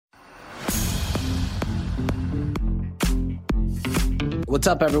What's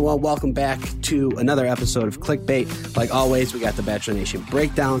up, everyone? Welcome back to another episode of Clickbait. Like always, we got the Bachelor Nation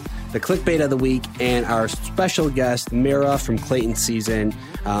breakdown, the clickbait of the week, and our special guest, Mira from Clayton's season.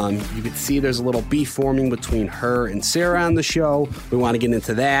 You can see there's a little beef forming between her and Sarah on the show. We want to get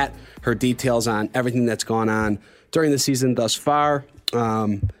into that, her details on everything that's gone on during the season thus far.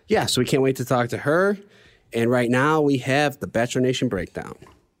 So we can't wait to talk to her. And right now, we have the Bachelor Nation breakdown.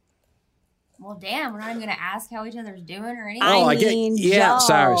 Well, damn, we're not even going to ask how each other's doing or anything. Yeah,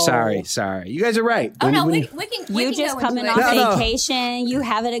 sorry. You guys are right. We can You just go coming into off vacation. You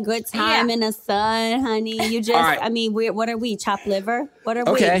having a good time in the sun, honey. You just, right. what are we, chopped liver? What are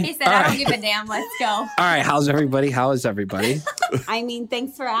Okay. we? He said, I don't give a damn. Let's go. All right, how is everybody?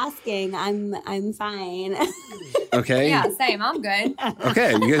 Thanks for asking. I'm fine. Okay. Yeah, same. I'm good.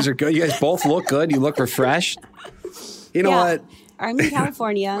 Okay, you guys are good. You guys both look good. You look refreshed. You know what? I'm in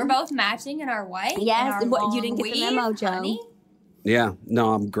California. We're both matching in our white. Yes. And our You didn't get the memo, Joe. honey. Yeah,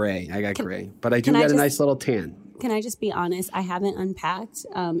 no, I'm gray. I got gray. But I do get a nice little tan. Can I just be honest? I haven't unpacked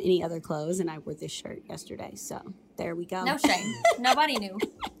any other clothes, and I wore this shirt yesterday. So there we go. No shame. Nobody knew.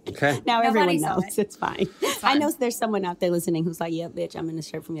 Okay. Now Nobody everyone saw knows. it. It's fine. I know there's someone out there listening who's like, yeah, bitch, I'm in a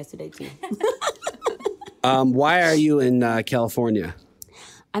shirt from yesterday, too. Why are you in California?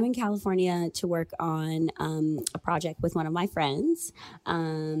 I'm in California to work on a project with one of my friends,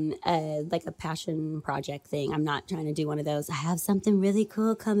 like a passion project thing. I'm not trying to do one of those, I have something really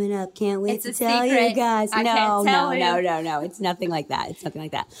cool coming up, can't wait to tell secret. you guys. I No. It's nothing like that.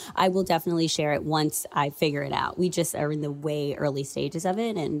 I will definitely share it once I figure it out. We just are in the way early stages of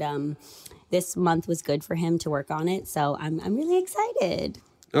it, and this month was good for him to work on it, so I'm really excited.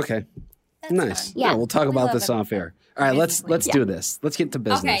 Okay. That's nice. fun. Yeah, we'll talk about love this it. off air. All right, let's do this. Let's get to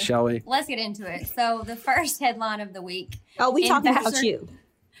business, shall we? Let's get into it. So the first headline of the week. Oh, we in talking Bachelor- about you.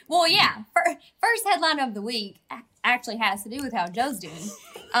 Well, yeah. First headline of the week actually has to do with how Joe's doing.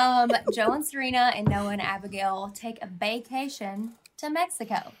 Joe and Serena and Noah and Abigail take a vacation to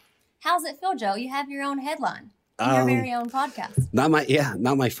Mexico. How's it feel, Joe? You have your own headline. Your very own podcast. Not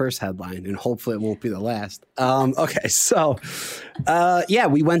my first headline, and hopefully it won't be the last. Okay, so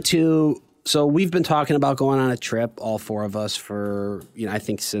we went to. So we've been talking about going on a trip, all four of us, for I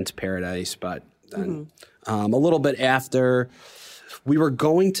think since Paradise, but then a little bit after. We were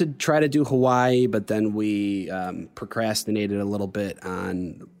going to try to do Hawaii, but then we procrastinated a little bit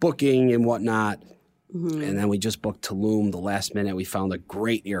on booking and whatnot. Mm-hmm. And then we just booked Tulum the last minute. We found a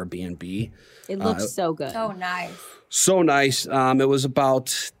great Airbnb. It looks so good. So nice. So nice. It was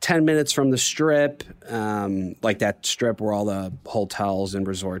about 10 minutes from the strip, like that strip where all the hotels and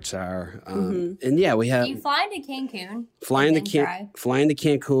resorts are. And yeah, we have. You fly into Cancun. Flying to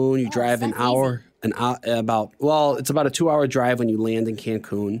Cancun. You drive an hour. It's about a 2-hour drive when you land in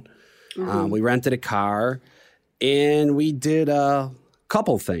Cancun. We rented a car, and we did a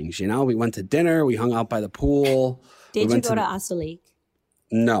couple things. We went to dinner. We hung out by the pool. Did you go to Asalik?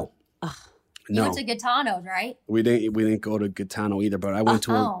 No. You went to Gitano's, right? We didn't go to Gitano either, but I went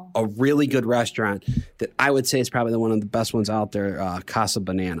to a really good restaurant that I would say is probably one of the best ones out there, Casa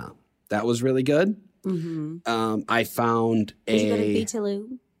Banana. That was really good. Mm-hmm. I found Did you go to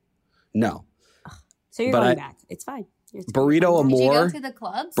Beetaloo? No. So you're going back. It's fine. Burrito Amor. Did you go to the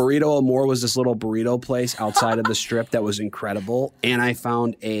clubs? Burrito Amor was this little burrito place outside of the strip that was incredible. And I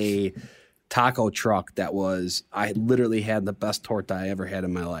found a taco truck I literally had the best torta I ever had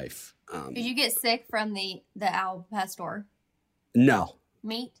in my life. Did you get sick from the al pastor No.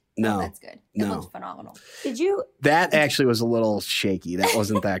 meat? No. Oh, that's good. It looks phenomenal. That actually was a little shaky. That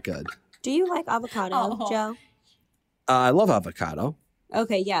wasn't that good. Do you like avocado, Joe? I love avocado.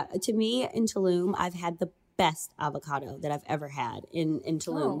 Okay, yeah. To me, in Tulum, I've had the best avocado that I've ever had in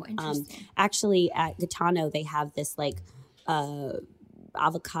Tulum. Oh, interesting. Actually, at Gitano, they have this like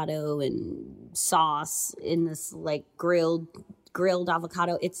avocado and sauce in this like grilled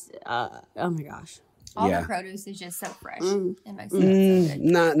avocado. It's oh my gosh. All the produce is just so fresh. It makes it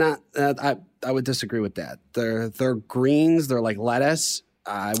so good. I would disagree with that. They're greens. They're like lettuce.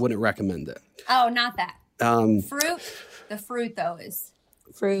 I wouldn't recommend it. Oh, not that. Fruit. The fruit though is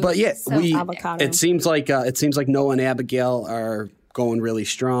fruit. But yeah, avocado. It seems like Noah and Abigail are going really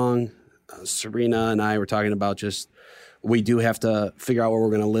strong. Serena and I were talking about we do have to figure out where we're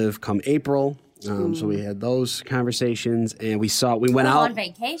going to live come April. So we had those conversations, and we went out on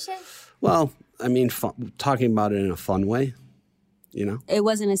vacation. Well, I mean, talking about it in a fun way, It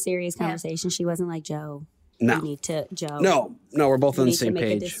wasn't a serious conversation. She wasn't like, Joe, No. We need to, Joe. No, we're both on the same page. We need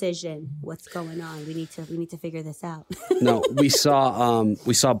to make page. a decision. What's going on? We need to figure this out. No, we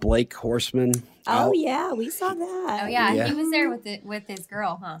saw Blake Horseman. Oh yeah, we saw that. Oh yeah, he was there with his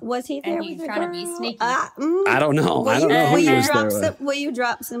girl, huh? Was he there and with he the trying girl? to be sneaky? I don't know. I don't know who he was there with. Will you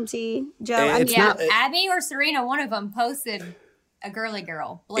drop some tea, Joe? It's Yeah, not- Abby or Serena, one of them posted a girly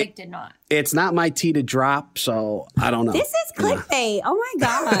girl. Blake did not. It's not my tea to drop, so I don't know. This is clickbait. Oh my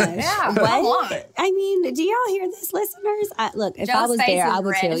gosh. Yeah, What? come on. I mean, do y'all hear this, listeners? Look, if I Joe's was face there, is I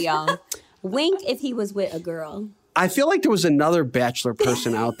would red. tell y'all. Wink if he was with a girl. I feel like there was another Bachelor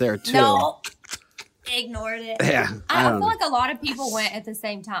person out there too. No. Ignored it. Yeah, I I feel don't like a lot of people went at the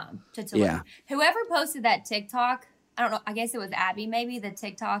same time to Tulum. Yeah. Whoever posted that TikTok, I don't know, I guess it was Abby maybe, the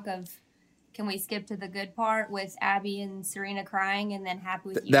TikTok of can we skip to the good part with Abby and Serena crying and then happy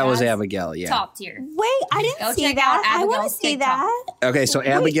with you That was guys? Abigail, yeah. Top tier. Wait, I didn't Go see check that. out I want to Abigail's see TikTok. that. Okay, so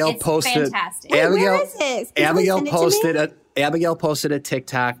Abigail it's posted. fantastic. Wait, Abigail, where is this? Can Abigail someone send it to me? Abigail posted a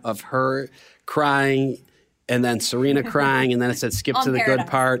TikTok of her crying, and then Serena crying, and then it said skip On to the good Paradise.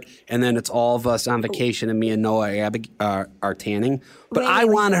 part, and then it's all of us on vacation, and me and Noah are tanning. But Wait, I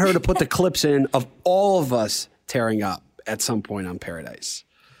wait. wanted her to put the clips in of all of us tearing up at some point on Paradise.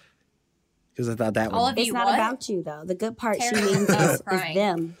 Because I thought that All would. of It's you not what? about you, though. The good part she Terrible. means is Crying.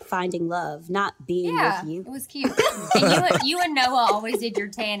 them finding love, not being Yeah, with it you. was cute. And you and Noah always did your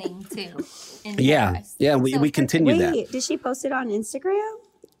tanning too. In Yeah, Paradise. yeah, So we it's continued that. Wait, did she post it on Instagram?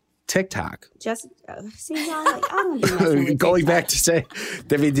 TikTok. Just see, y'all, like, I don't be messing with Going TikTok. back to say,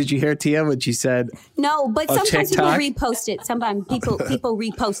 Debbie, did you hear Tia when she said, No, but Oh, sometimes people TikTok? repost it. Sometimes people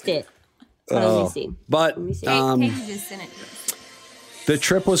repost it. So let me see. but Let me see. Katie just sent it to us. the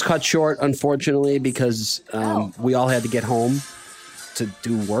trip was cut short, unfortunately, because we all had to get home to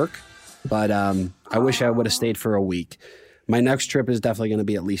do work. But I wish I would have stayed for a week. My next trip is definitely going to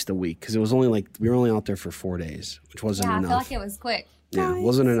be at least a week because it was only we were only out there for 4 days, which wasn't Yeah, I enough. feel like it was quick. Yeah, it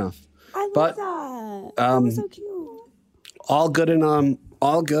wasn't enough. I love But, that. That was so cute. All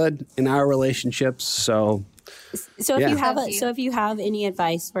good in our relationships. So So if Yeah. you have So cute. so if you have any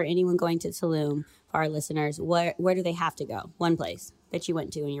advice for anyone going to Tulum, for our listeners, where do they have to go? One place that you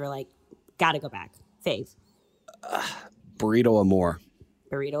went to and you were like, gotta go back. Fave. burrito or more.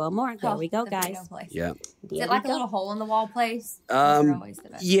 Burrito Amore. There we go, The guys. burrito place. Yeah. Is it like a little hole in the wall place? Those are always the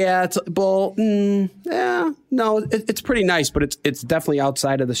best. Yeah, it's no, it's pretty nice, but it's definitely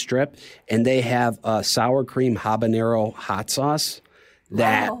outside of the strip, and they have a sour cream habanero hot sauce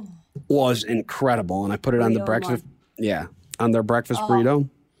that Oh. was incredible, and I put it on the Burrito breakfast. Yeah, on their breakfast Oh. burrito.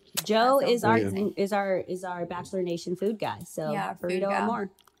 Joe is our amazing. is our Bachelor Nation food guy. So Yeah, food Burrito guy. Amore.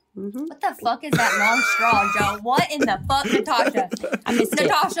 What the fuck is that long straw, Joe? What in the fuck, Natasha? I missed it.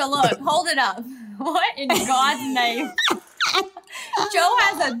 Natasha, look, hold it up. What in God's name? Joe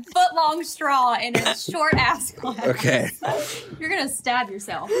has a foot long straw in a short ass glass. Okay. You're gonna stab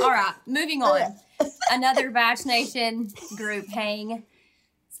yourself. All right, moving on. Another Batch Nation group hang.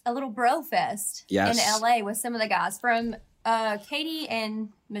 A little bro fest Yes. in LA with some of the guys from Katie and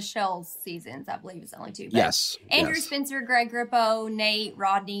Michelle's seasons. I believe it's only two. But Yes, Andrew yes. Spencer, Greg Grippo, Nate,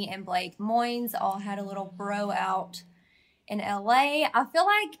 Rodney, and Blake Moynes all had a little bro out in LA. I feel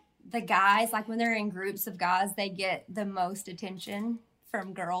like the guys, like when they're in groups of guys, they get the most attention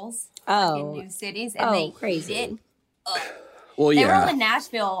from girls in Oh. new cities. And they crazy. did. Well, They were all yeah. in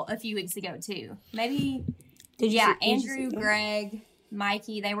Nashville a few weeks ago too. Maybe, Did you yeah, see- did you Andrew, see- Greg,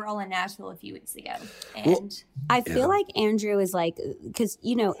 Mikey, they were all in Nashville a few weeks ago. And I feel like Andrew is like, because,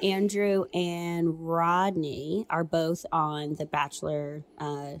 you know, Andrew and Rodney are both on the Bachelor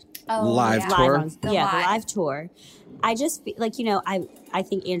Live tour? the live tour. I just feel like, you know, I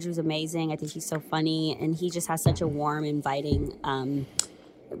think Andrew's amazing. I think he's so funny and he just has such a warm, inviting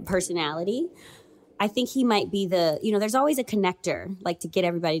personality. I think he might be there's always a connector, like to get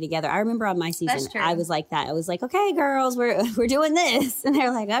everybody together. I remember on my season, That's true. I was like that. I was like, okay, girls, we're doing this. And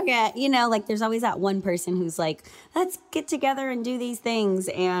they're like, okay. You know, like there's always that one person who's like, let's get together and do these things.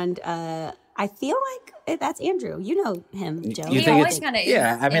 And I feel like that's Andrew. You know him, Joe. You he think always it's- kind of is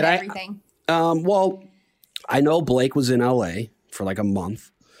yeah, I mean, in I- everything. Well, I know Blake was in LA for like a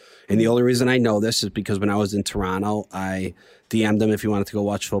month. And the only reason I know this is because when I was in Toronto, I DM'd him if he wanted to go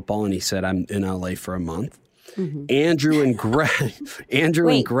watch football, and he said, I'm in LA for a month. Andrew and Greg.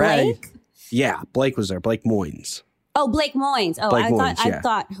 Wait, Blake? Yeah, Blake was there. Blake Moynes. Oh, Blake Moynes. Oh, Blake I Moynes,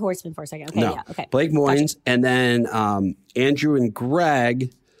 thought Horseman for a second. Okay, No, yeah, okay. Blake Moynes. And then Andrew and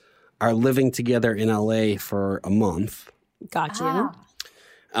Greg are living together in LA for a month. Got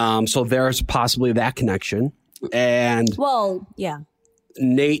you. So there's possibly that connection. And Well, yeah.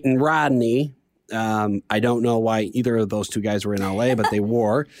 Nate and Rodney, I don't know why either of those two guys were in LA, but they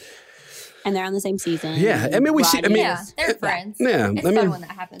were. And they're on the same season. Yeah, I mean, we see. I mean, Yeah, they're friends. Yeah, It's I mean, fun when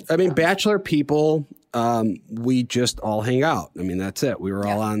that happens. I mean, sometimes. Bachelor people, we just all hang out. I mean, that's it. We were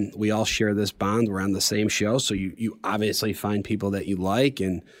all on. We all share this bond. We're on the same show, so you obviously find people that you like,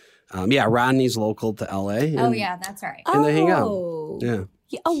 and Rodney's local to LA. Oh yeah, that's right. And they hang out. Yeah.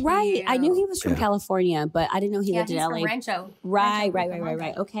 Oh, right. I knew he was from California, but I didn't know he lived in he's LA. from Rancho. Right.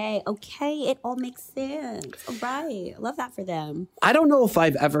 Rancho. Okay. It all makes sense. All right. I love that for them. I don't know if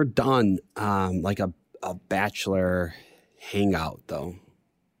I've ever done like a Bachelor hangout though.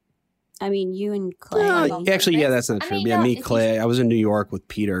 I mean, you and Clay. Actually, that's not true. mean, yeah, no, me, if Clay. I was in New York with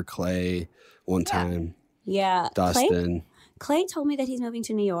Peter, Clay one time. Yeah. Dustin. Clay told me that he's moving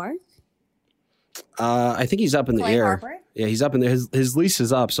to New York. I think he's up in the Clay air. Harper? Yeah, he's up in there. His lease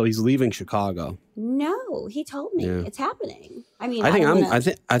is up, so he's leaving Chicago. No, he told me Yeah. it's happening. I mean,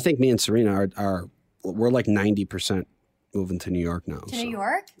 I think me and Serena we're like 90% moving to New York now. To New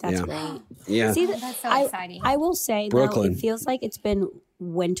York? That's Yeah. great. Yeah. See, That's so exciting. I will say Brooklyn. though, it feels like it's been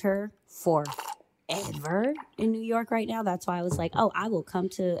winter forever in New York right now. That's why I was like, oh, I will come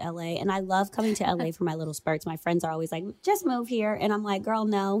to LA. And I love coming to LA for my little spurts. My friends are always like, just move here. And I'm like, girl,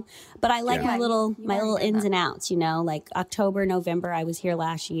 no. But I like my little ins and outs, like October, November. I was here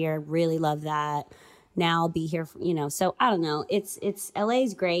last year. Really love that. Now I'll be here, so I don't know. It's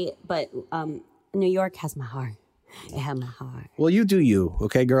LA's great, but New York has my heart. It had my heart. Well, you do you,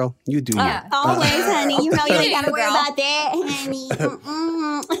 okay, girl? You do you. Always, honey. You know you ain't got to worry Girl. about that, honey.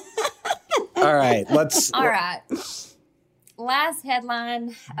 All right, let's. All right. Last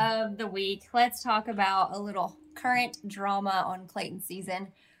headline of the week. Let's talk about a little current drama on Clayton's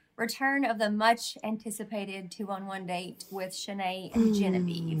season. Return of the much anticipated 2-on-1 date with Shanae and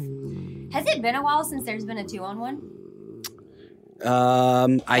Genevieve. Has it been a while since there's been a 2-on-1?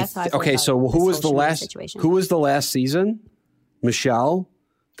 Okay. So who was the last? Situation. Who was the last season? Michelle.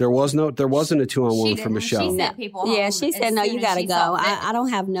 There wasn't a 2-on-1 for Michelle. She sent people home Yeah, she said, as no, soon you as got to she go. saw fit. I don't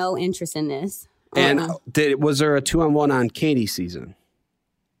have no interest in this. And was there a 2-on-1 on Katie's season?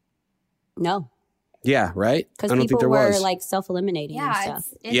 No. Yeah, right. Because I don't think people there were was. like self-eliminating and Yeah,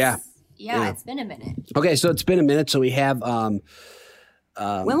 stuff. it's been a minute. Okay, so it's been a minute. So we have. When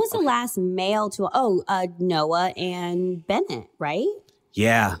was the last male to? Noah and Bennett, right?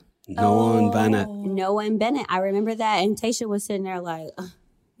 Yeah, Noah and Bennett. Noah and Bennett. I remember that. And Tasha was sitting there like,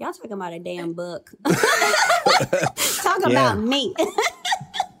 y'all talking about a damn book. Talk about me.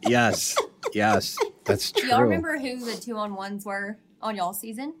 Yes, that's true. Y'all remember who the 2-on-1s were on y'all's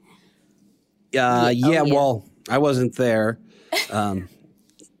season? Yeah. yeah. Well, I wasn't there,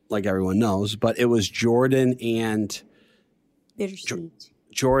 like everyone knows, but it was Jordan and Bittersweet.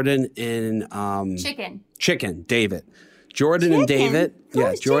 Chicken, David. Jordan and David. Who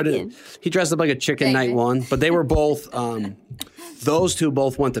Yeah, is Jordan. Chicken? He dressed up like a chicken David. night one, but they were both, those two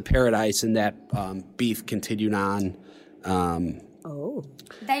both went to paradise and that beef continued on. Oh.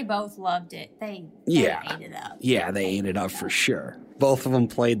 They both loved it. They Yeah. ate it up. Yeah, they ate it up for sure. Both of them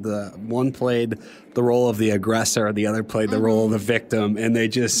one played the role of the aggressor, the other played the role of the victim, and they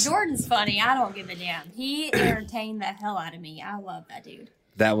just, Jordan's funny. I don't give a damn. He entertained the hell out of me. I love that dude.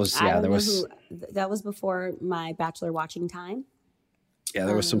 that was, I yeah, don't there know was, that was before my Bachelor watching time. yeah,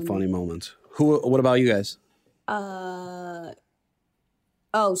 there was some funny moments. What about you guys?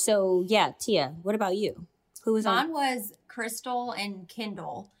 Tia, what about you? Who was Mine on? was Crystal and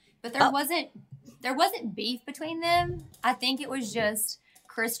Kendall, but there wasn't beef between them. I think it was just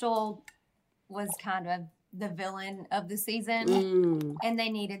Crystal was kind of the villain of the season, and they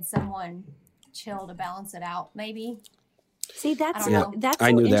needed someone chill to balance it out. Maybe. See, that's I don't know. that's I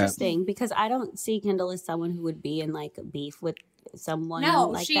so knew that. interesting because I don't see Kendall as someone who would be in like beef with someone. No,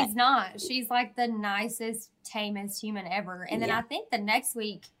 like she's that. not. She's like the nicest, tamest human ever. And then Yeah. I think the next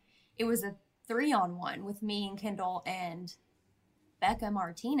week it was a 3-on-1 with me and Kendall and Becca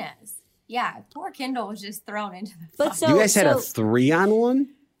Martinez. Yeah, poor Kendall was just thrown into the But fire. so You guys had a so 3-on-1?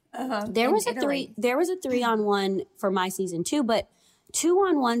 there in was a Italy. There was a 3-on-1 for my season too, but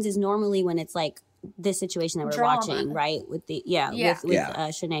 2-on-1s is normally when it's like this situation that we're Drama. watching, right? With the Yeah. with Yeah.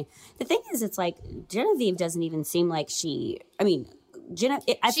 Shanae. The thing is, it's like Genevieve doesn't even seem like she. I mean, I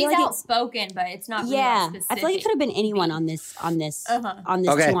She's feel like outspoken, but it's not really yeah. specific. I feel like it could have been anyone on this Okay,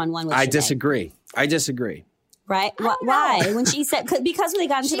 2-on-1 with I Shanae. disagree. Right? don't Why? know. When she said because they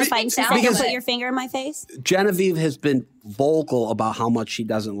got into the She fight, and she speaks said, out "Don't of put it. your finger in my face." Genevieve has been vocal about how much she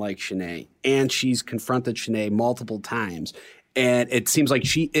doesn't like Shanae, and she's confronted Shanae multiple times. And it seems like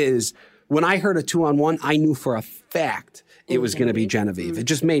she is. When I heard a 2-on-1, I knew for a fact it was going to be Genevieve. It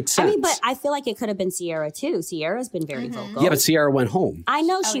just made sense. I mean, but I feel like it could have been Sierra too. Sierra's been very vocal. yeah, but Sierra went home. I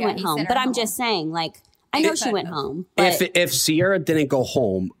know she yeah, went he home, sent but her I'm home. just saying, like, I know she went home. But If Sierra didn't go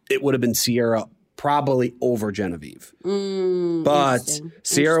home, it would have been Sierra probably over Genevieve. But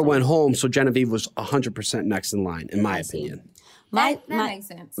Sierra went home, so Genevieve was 100% next in line, in my opinion. That makes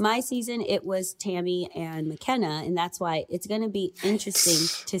sense. My season, it was Tammy and McKenna, and that's why it's going to be interesting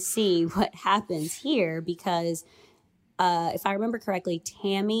to see what happens here because if I remember correctly,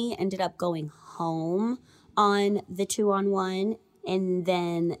 Tammy ended up going home on the 2-on-1, and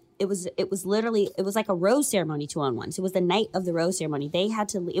then it was like a rose ceremony 2-on-1. So it was the night of the rose ceremony. They had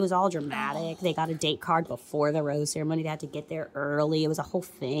to. It was all dramatic. They got a date card before the rose ceremony. They had to get there early. It was a whole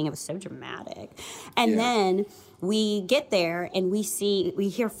thing. It was so dramatic. And then we get there and we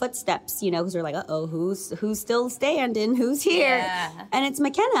hear footsteps. Because we're like, who's still standing? Who's here? Yeah. And it's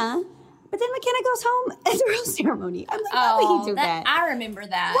McKenna. But then McKenna goes home at the rose ceremony. I'm like, why would he do that? I remember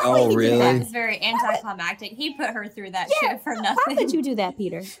that. Why would he do That that? was very anticlimactic. He put her through that shit for nothing. Why would you do that,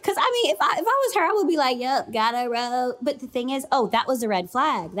 Peter? Because, if I was her, I would be like, yep, got a rose. But the thing is, that was the red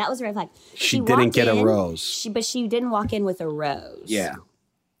flag. She didn't get a rose. But she didn't walk in with a rose. Yeah.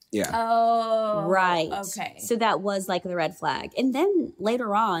 Yeah. Oh. Right. Okay. So that was like the red flag. And then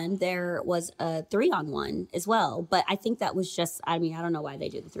later on, there was a 3-on-1 as well. But I think that was just, I don't know why they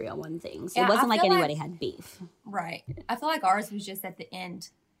do the 3-on-1 things. Yeah, it wasn't like feel anybody had beef. Right. I feel like ours was just at the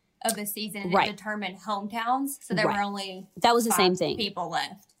end of the season and Right. it determined hometowns. So there were only that was the same thing. people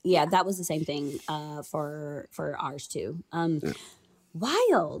left. Yeah, that was the same thing for ours too.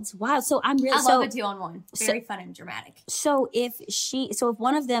 Wild. So I'm really. I love a 2-on-1. Very fun and dramatic. So if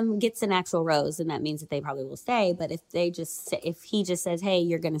one of them gets an actual rose, then that means that they probably will stay. But if he just says, "Hey,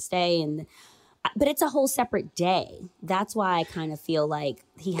 you're going to stay," but it's a whole separate day. That's why I kind of feel like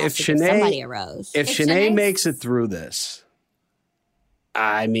he has to give somebody a rose. If Shanae makes it through this,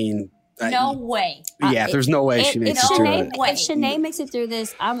 no way. Yeah, there's no way she makes it through it. If Shanae makes it through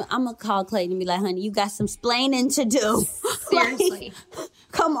this, I'm gonna call Clayton and be like, "Honey, you got some splaining to do." Seriously.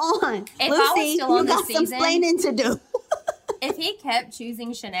 Come on, If Lucy, I was still on you the got some season- splaining to do. If he kept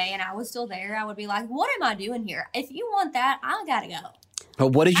choosing Shanae and I was still there, I would be like, what am I doing here? If you want that, I gotta go. But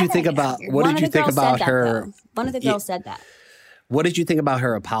what did you think about her? One of the girls said that. What did you think about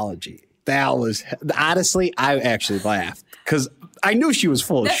her apology? That was honestly, I actually laughed because I knew she was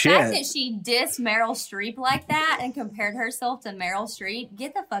full of shit. The fact that she dissed Meryl Streep like that and compared herself to Meryl Streep,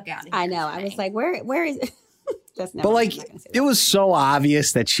 get the fuck out of here. I know. I was like, where is it? But it was so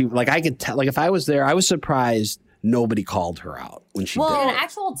obvious that she, I could tell, if I was there, I was surprised nobody called her out when she did. Did an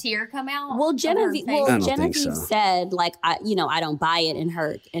actual tear come out? Well, Genevieve so. said, I don't buy it in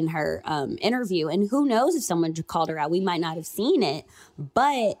her interview. And who knows if someone called her out? We might not have seen it.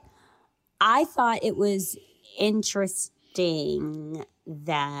 But I thought it was interesting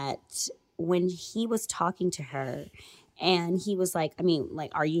that when he was talking to her and he was like,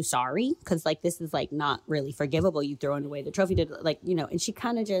 are you sorry? Because this is not really forgivable. You throwing away the trophy, and she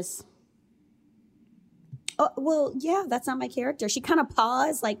kind of just, oh, well, yeah, that's not my character. She kind of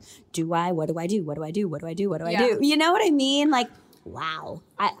paused, do I? What do I do? What do I do? What do I do? What do I do? You know what I mean? Wow.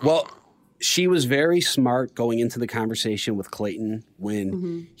 She was very smart going into the conversation with Clayton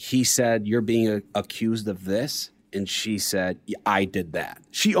when he said, "You're being accused of this." And she said, yeah, "I did that."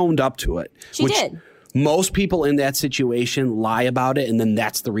 She owned up to it. She did. Most people in that situation lie about it, and then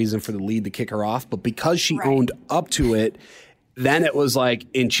that's the reason for the lead to kick her off. But because she owned up to it, then it was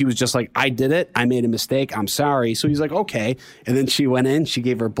and she was just like, "I did it. I made a mistake. I'm sorry." So he's like, "Okay." And then she went in. She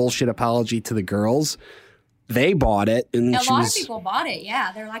gave her bullshit apology to the girls. They bought it. And a lot of people bought it,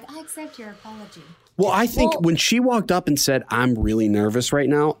 yeah. They're like, I accept your apology. Well, I think when she walked up and said, "I'm really nervous right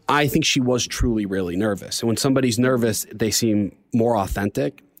now," I think she was truly really nervous. And when somebody's nervous, they seem more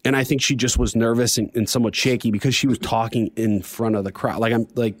authentic. And I think she just was nervous and somewhat shaky because she was talking in front of the crowd.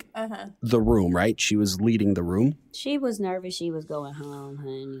 The room, right? She was leading the room. She was nervous. She was going home,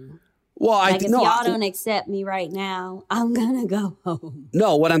 honey. Well, if y'all don't accept me right now, I'm going to go home.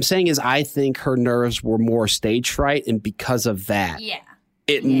 No, what I'm saying is I think her nerves were more stage fright. And because of that,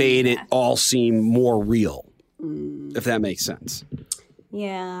 it made it all seem more real, if that makes sense.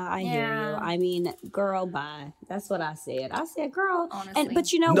 Yeah, I hear you. Girl, bye. That's what I said. I said, girl. Honestly.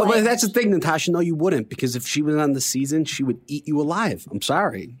 But you know what? No, but that's the thing, Natasha. No, you wouldn't. Because if she was on the season, she would eat you alive. I'm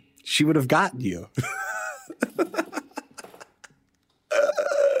sorry. She would have gotten you.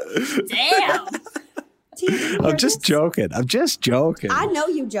 Damn. I'm just joking. I know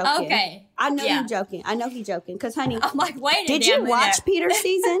you joking. Okay. I know you joking. I know he joking. Because, honey, I'm like, wait a did you watch Peter's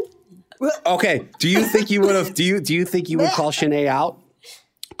season? Okay. Do you think you would have? Do you think you would call Shanae out?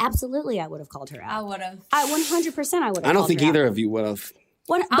 Absolutely, I would have called her out. I would have. 100%. I would have. I don't think either of you would have.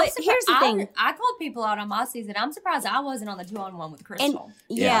 But here's the thing. I called people out on my season. I'm surprised I wasn't on the 2-on-1 with Crystal.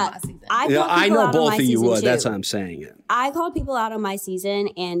 And yeah, I know both of you would. Too. That's what I'm saying. I called people out on my season,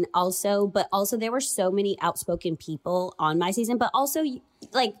 and also there were so many outspoken people on my season, but also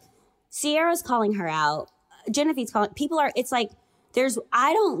like Sierra's calling her out. Genevieve's calling. People are. It's like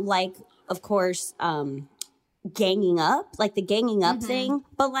I don't like, of course, ganging up, like the ganging up thing,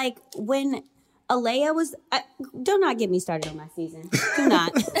 but like when Alea was, do not get me started on my season. Do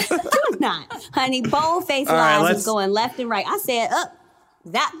not. Do not. Honey, bold-faced lies was going left and right. I said,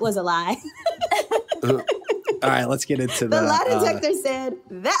 that was a lie. All right, let's get into the lie detector said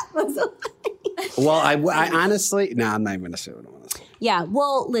that was a lie. Well, I honestly, I'm not even going to say what I want to say. Yeah,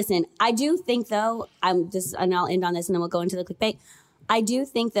 well, listen, I do think, though, and I'll end on this and then we'll go into the clickbait. I do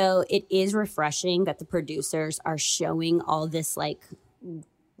think, though, it is refreshing that the producers are showing all this, like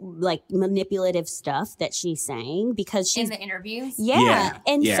manipulative stuff that she's saying, because she's in the interviews. Yeah.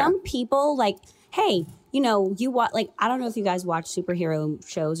 And some people like, hey, you watch, like, I don't know if you guys watch superhero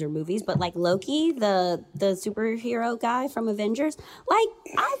shows or movies, but like Loki, the superhero guy from Avengers, like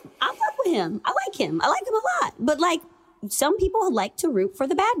I fuck with him. I like him. I like him a lot. But like some people like to root for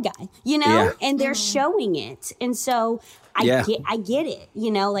the bad guy, and they're showing it. And so I get it,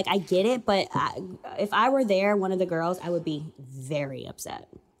 like I get it. But if I were there, one of the girls, I would be very upset.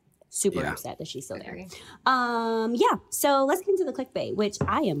 Super upset that she's still there. So let's get into the clickbait, which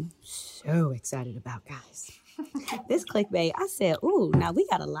I am so excited about, guys. This clickbait, I said, ooh, now we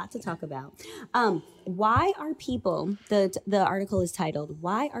got a lot to talk about. Why are people, the article is titled,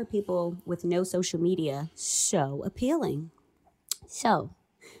 Why Are People with No Social Media So Appealing? So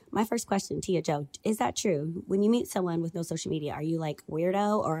my first question, Tia Joe, is that true? When you meet someone with no social media, are you like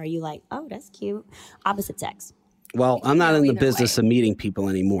weirdo, or are you like, oh, that's cute? Opposite sex. Well, I'm not in the business of meeting people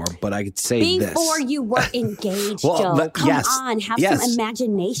anymore, but I could say this. Before you were engaged, Joe. Come on, have some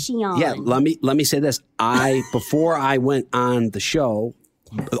imagination. Yeah, let me say this. Before I went on the show,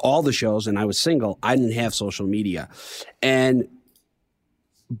 all the shows, and I was single, I didn't have social media. And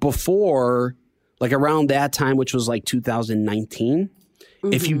before, like around that time, which was like 2019,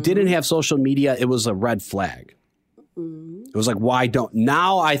 if you didn't have social media, it was a red flag. It was like, why don't?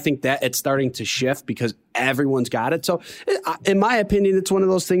 Now I think that it's starting to shift because everyone's got it. So in my opinion, it's one of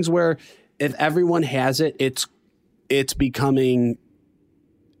those things where if everyone has it, it's becoming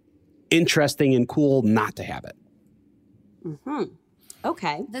interesting and cool not to have it.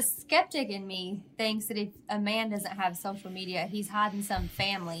 Okay. The skeptic in me thinks that if a man doesn't have social media, he's hiding some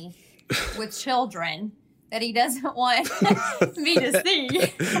family with children that he doesn't want me to see,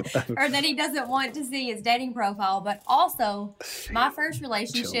 or that he doesn't want to see his dating profile. But also, my first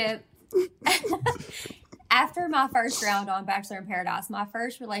relationship, after my first round on Bachelor in Paradise, my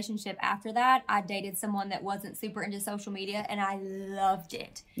first relationship after that, I dated someone that wasn't super into social media, and I loved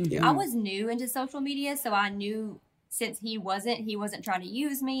it. Yeah. I was new into social media, so I knew since he wasn't trying to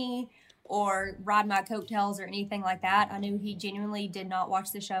use me or ride my coattails or anything like that. I knew he genuinely did not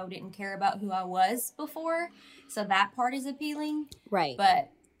watch the show, didn't care about who I was before. So that part is appealing. Right. But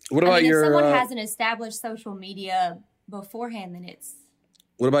what about if someone hasn't established social media beforehand, then it's...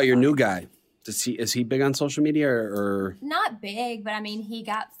 What about your new guy? Is he big on social media or? Not big, but I mean, he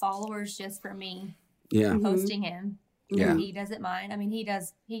got followers just for me posting him. Yeah. He doesn't mind. I mean, he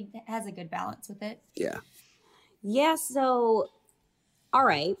has a good balance with it. Yeah. Yeah, so, all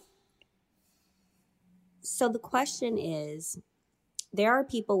right. So the question is, there are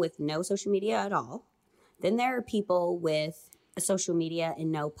people with no social media at all. Then there are people with a social media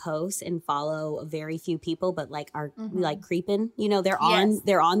and no posts and follow very few people, but like are like creeping. They're on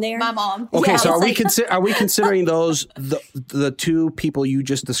there. My mom. Okay, so are we considering those the two people you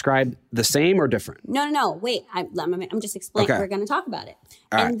just described the same or different? No. Wait, I'm just explaining. Okay. We're going to talk about it.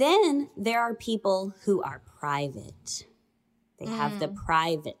 Then there are people who are private. They have the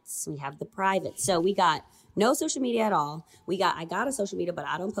privates. We have the privates. So we got no social media at all. I got a social media, but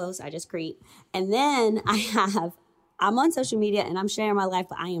I don't post. I just creep. And then I'm on social media and I'm sharing my life,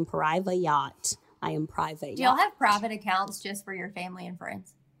 but I am private yacht. Do y'all have private accounts just for your family and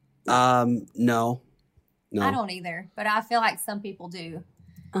friends? No. I don't either, but I feel like some people do.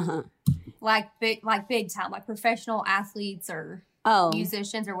 Like big time, like professional athletes or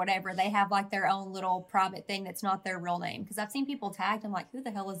musicians or whatever. They have like their own little private thing that's not their real name. Because I've seen people tagged. I'm like, who the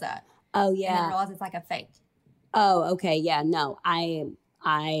hell is that? Oh yeah. And then realize it's like a fake. Oh, okay. Yeah. No, I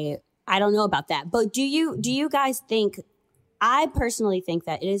don't know about that. But do you guys think? I personally think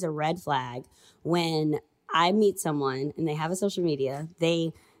that it is a red flag when I meet someone and they have a social media,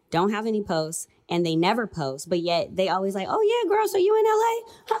 they don't have any posts, and they never post, but yet they always like, oh yeah, girl, so you in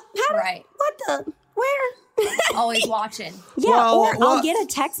LA? Right. What the? Where? always watching. Yeah, Well, or well- I'll get a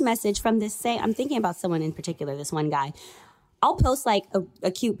text message from this same. I'm thinking about someone in particular. This one guy. I'll post like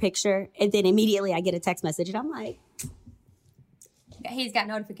a cute picture, and then immediately I get a text message, and I'm like, He's got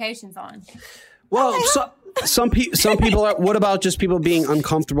notifications on. Well, some people are. What about just people being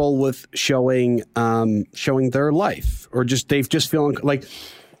uncomfortable with showing their life, or just they've just feeling like?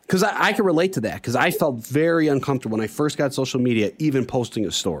 Because I can relate to that, because I felt very uncomfortable when I first got social media, even posting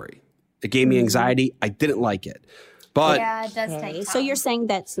a story. It gave me anxiety. I didn't like it. But Yeah, it does take time. so you're saying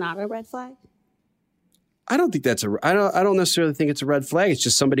that's not a red flag? I don't think that's I don't necessarily think it's a red flag. It's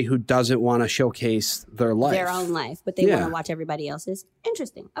just somebody who doesn't want to showcase their life. Their own life, but they want to watch everybody else's.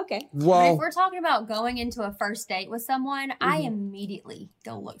 Interesting. Okay. But Well, if we're talking about going into a first date with someone, I immediately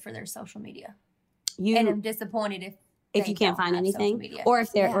go look for their social media. And I'm disappointed if you they can't don't find have social anything, media. or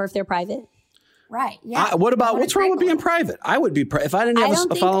if they're private. Right. Yeah. what's wrong with being curriculum. private? I would be if I didn't have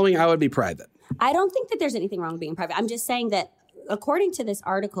a following, I would be private. I don't think that there's anything wrong with being private. I'm just saying that according to this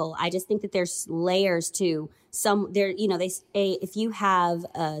article, I just think that there's layers to some there. You know, they say if you have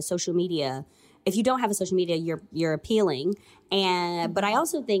social media, if you don't have a social media, you're appealing. But I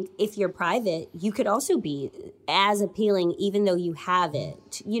also think if you're private, you could also be as appealing, even though you have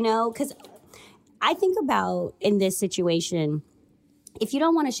it. You know, because I think about in this situation, if you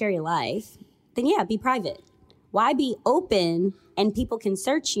don't want to share your life, then yeah, be private. Why be open and people can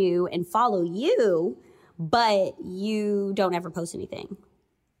search you and follow you, but you don't ever post anything?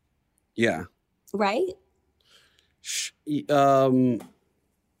 Yeah. Right?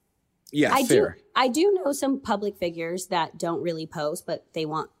 Yeah, fair. I do know some public figures that don't really post, but they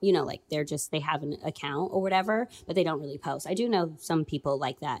want, like they have an account or whatever, but they don't really post. I do know some people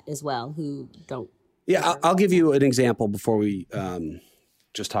like that as well who don't. Yeah, I'll give you an example before we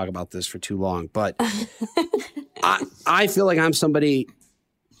just talk about this for too long. But I feel like I'm somebody.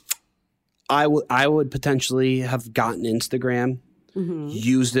 I would potentially have gotten Instagram,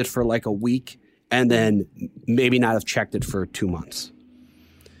 used it for like a week, and then maybe not have checked it for 2 months.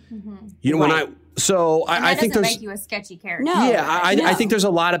 You know, Right. I think doesn't there's make you a sketchy character. No. yeah, I No. think there's a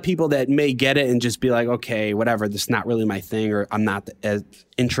lot of people that may get it and just be like, okay, whatever, this is not really my thing, or I'm not as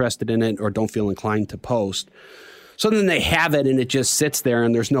interested in it, or don't feel inclined to post. So then they have it and it just sits there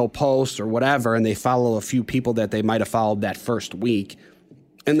and there's no post or whatever, and they follow a few people that they might have followed that first week,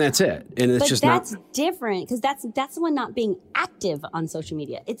 and that's it. And it's But just that's not different because that's the one not being active on social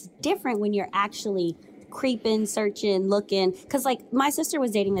media. It's different when you're actually creeping, searching, looking. Because like my sister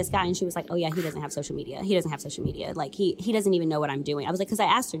was dating this guy and she was like, oh yeah, he doesn't have social media. He doesn't have social media. Like he doesn't even know what I'm doing. I was like, because I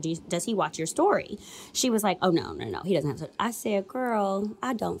asked her, does he watch your story? She was like, oh no, he doesn't have. I said, girl,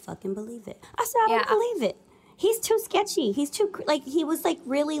 I don't fucking believe it. I said, I don't believe it. He's too sketchy. He's too, like, he was, like,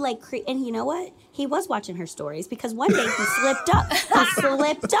 really, like, and you know what? He was watching her stories because one day he slipped up. He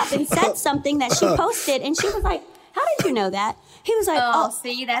slipped up and said something that she posted, and she was like, how did you know that? He was like,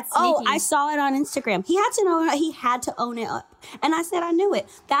 see, that's sneaky. I saw it on Instagram. He had to know, he had to own it up. And I said, I knew it.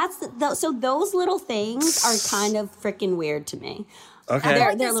 So those little things are kind of freaking weird to me. okay. I think They're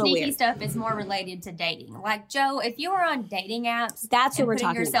a the little sneaky weird. stuff is more related to dating. Like, Joe, if you were on dating apps, That's what we're putting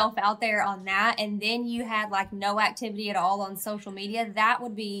talking yourself out there on that, and then you had like no activity at all on social media, that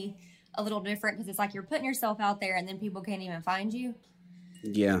would be a little different because it's like you're putting yourself out there and then people can't even find you.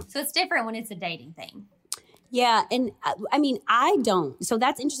 Yeah. So it's different when it's a dating thing. Yeah, and I mean, I don't. So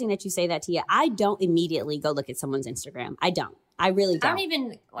that's interesting that you say that, Tia. I don't immediately go look at someone's Instagram. I don't. I really don't. I don't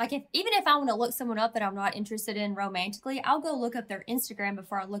even like even if I want to look someone up that I'm not interested in romantically, I'll go look up their Instagram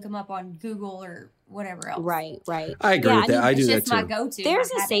before I look them up on Google or whatever else. Right. I agree with that. I do It's that just my too. go-to. There's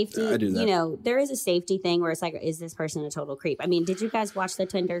my a habit. safety, I do that. there is a safety thing where it's like, is this person a total creep? I mean, did you guys watch the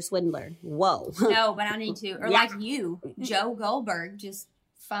Tinder Swindler? Whoa. No, but I need to. Or Yeah. like you, Joe Goldberg just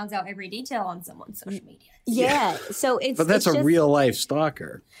finds out every detail on someone's social media. Yeah. So it's. But that's it's a just, real life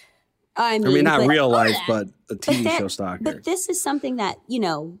stalker. I I mean, not but- real life, that. but a TV that- show stalker. But this is something that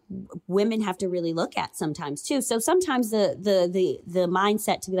women have to really look at sometimes too. So sometimes the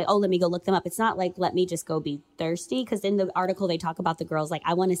mindset to be like, oh, let me go look them up. It's not like let me just go be thirsty, because in the article they talk about the girls like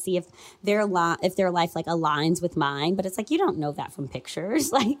I want to see if their life like aligns with mine. But it's like you don't know that from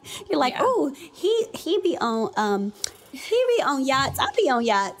pictures. Like you're like, Yeah. oh, he be on yachts. I be on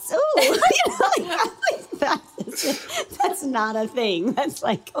yachts. Ooh, that's not a thing. That's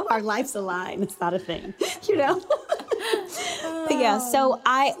like, oh, our life's a line. It's not a thing, But yeah,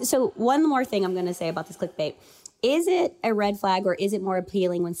 so one more thing I'm going to say about this clickbait. Is it a red flag or is it more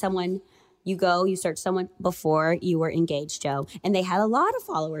appealing when someone, you search someone before you were engaged, Joe, and they had a lot of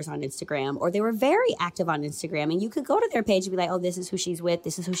followers on Instagram, or they were very active on Instagram, and you could go to their page and be like, oh, this is who she's with.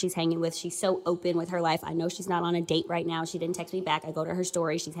 This is who she's hanging with. She's so open with her life. I know she's not on a date right now. She didn't text me back. I go to her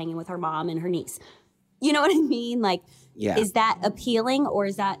story. She's hanging with her mom and her niece. You know what I mean? Like, Yeah. is that appealing or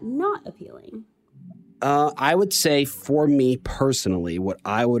is that not appealing? I would say for me personally, what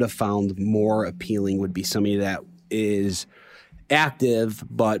I would have found more appealing would be somebody that is active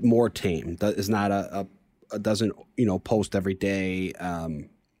but more tame. That is not a doesn't post every day.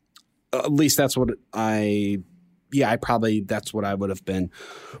 At least that's what that's what I would have been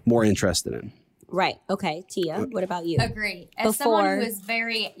more interested in. Right. Okay. Tia, what about you? Agree. As someone who is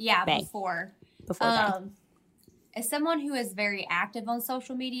very before Bae. As someone who is very active on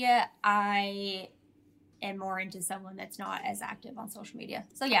social media, I am more into someone that's not as active on social media.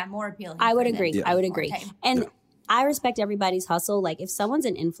 So yeah, more appealing. I would agree. Yeah. I would agree. And I respect everybody's hustle. Like if someone's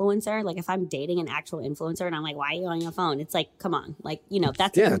an influencer, like if I'm dating an actual influencer and I'm like, why are you on your phone? It's like, come on. Like,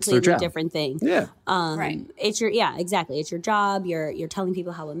 that's a completely different thing. Yeah. Right. Exactly. It's your job. You're telling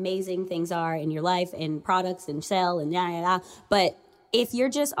people how amazing things are in your life and products and sell and yada, yada. But if you're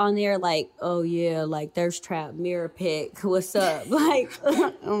just on there like, oh yeah, like there's trap mirror pic, what's up? Like,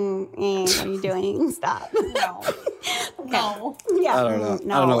 what are you doing? Stop. No. No. Yeah. I don't know.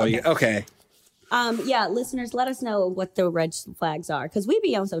 No. I don't know. Okay. Listeners, let us know what the red flags are because we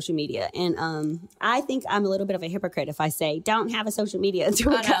be on social media, and I think I'm a little bit of a hypocrite if I say don't have a social media to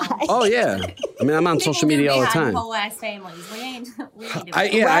a guy. Oh yeah, I mean I'm on social media all the time. Whole ass families. We ain't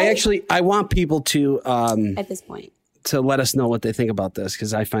doing I want people to at this point to let us know what they think about this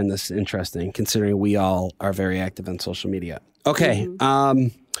because I find this interesting considering we all are very active on social media. Okay,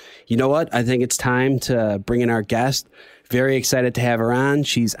 you know what? I think it's time to bring in our guest. Very excited to have her on.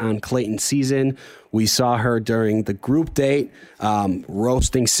 She's on Clayton's season. We saw her during the group date,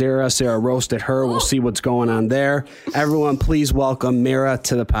 roasting Sarah. Sarah roasted her. We'll see what's going on there. Everyone, please welcome Mira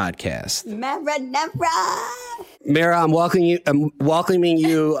to the podcast. Mira, I'm welcoming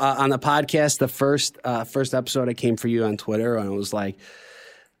you on the podcast. The first episode I came for you on Twitter, and it was like,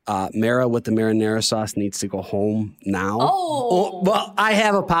 Mara with the marinara sauce needs to go home now. Oh. Well, I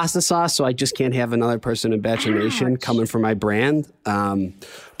have a pasta sauce, so I just can't have another person in Bachelor Nation coming for my brand.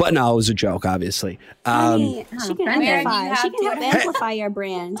 But no, it was a joke, obviously. She can amplify. She can help amplify your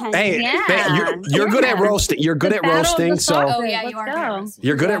brand. You're good at roasting. You're good at roasting, so you are.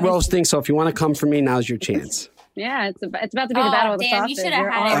 You're good at roasting. So if you want to come for me, now's your chance. Yeah, it's about to be the battle of the sauces. You should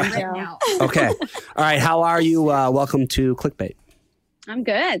have had it written out. Okay. All right. How are you? Welcome to Clickbait. I'm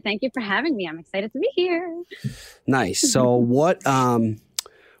good. Thank you for having me. I'm excited to be here. Nice. So what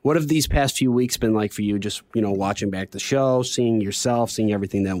have these past few weeks been like for you? Just, watching back the show, seeing yourself, seeing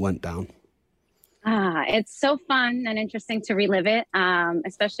everything that went down. It's so fun and interesting to relive it,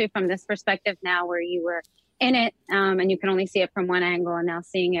 especially from this perspective now where you were in it and you can only see it from one angle and now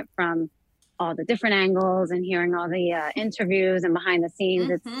seeing it from all the different angles and hearing all the interviews and behind the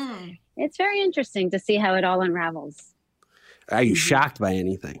scenes. It's very interesting to see how it all unravels. Are you shocked by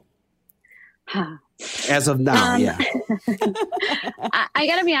anything? As of now, yeah. I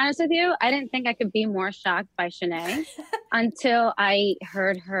got to be honest with you. I didn't think I could be more shocked by Shanae until I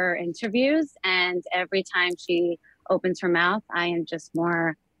heard her interviews. And every time she opens her mouth, I am just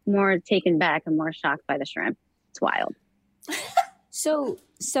more taken back and more shocked by the shrimp. It's wild. So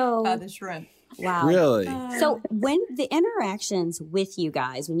the shrimp. Wow. Really? So when the interactions with you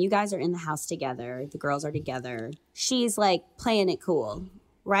guys, when you guys are in the house together, the girls are together, she's like playing it cool,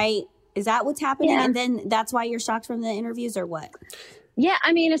 right? Is that what's happening? Yeah. And then that's why you're shocked from the interviews or what? Yeah,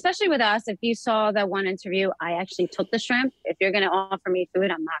 I mean, especially with us, if you saw that one interview, I actually took the shrimp. If you're going to offer me food,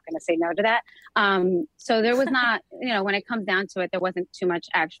 I'm not going to say no to that. So there was not, when it comes down to it, there wasn't too much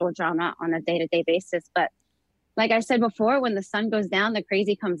actual drama on a day-to-day basis. But like I said before, when the sun goes down, the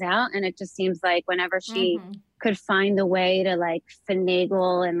crazy comes out. And it just seems like whenever she could find a way to like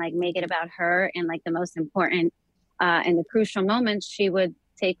finagle and like make it about her in like the most important and the crucial moments, she would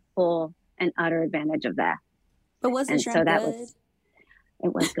take full and utter advantage of that. But wasn't shrimp good?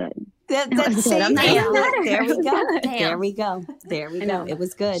 It was good. There we go. It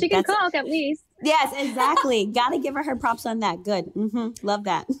was good. She can cook at least. Yes, exactly. Got to give her props on that. Good. Love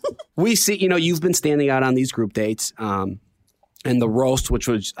that. We see, you've been standing out on these group dates and the roast, which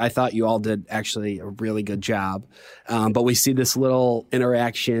was, I thought you all did actually a really good job. But we see this little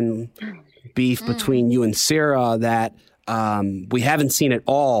interaction beef between you and Sarah that we haven't seen at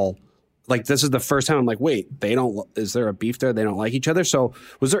all. Like, this is the first time I'm like, wait, is there a beef there? They don't like each other. So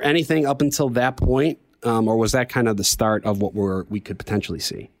was there anything up until that point? Or was that kind of the start of what we could potentially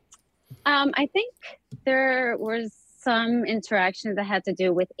see? I think there was some interactions that had to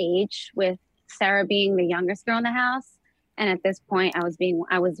do with age, with Sarah being the youngest girl in the house. And at this point I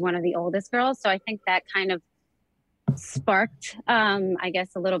was one of the oldest girls. So I think that kind of sparked, I guess,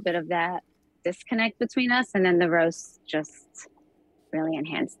 a little bit of that disconnect between us. And then the roast just really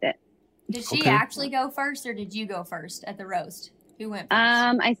enhanced it. Did she Okay. actually go first, or did you go first at the roast? Who went first?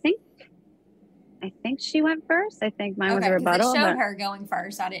 I think she went first. I think mine was a 'cause rebuttal. it showed but, her going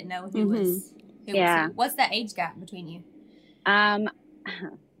first. I didn't know who was who. Yeah. Was who. What's the age gap between you?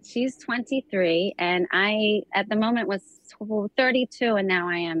 She's 23, and I at the moment was 32, and now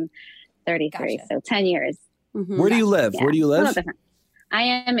I am 33. Gotcha. So 10 years. Where do you live? Yeah. Where do you A little live? different. I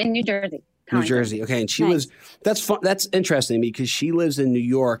am in New Jersey. New Collingwood. Jersey. Okay, and she Nice. was. That's fun. That's interesting because she lives in New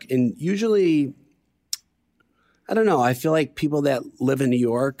York, and usually, I don't know. I feel like people that live in New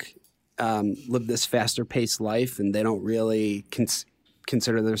York live this faster paced life, and they don't really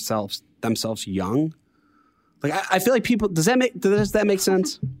consider themselves young. Like I feel like people. Does that make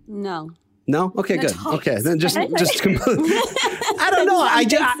sense? No. No. Okay. No, Good. don't. Okay. Then just completely. I don't know.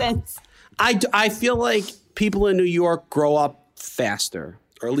 Makes sense. I feel like people in New York grow up faster,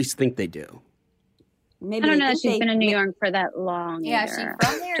 or at least think they do. Maybe I don't they know think that she's been in New may- York for that long. Yeah, is she either.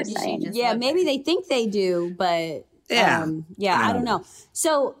 from there, or did she saying. just? Yeah, live maybe there? they think they do, but Yeah. I don't know.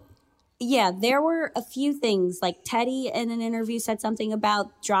 So, yeah, there were a few things like Teddy in an interview said something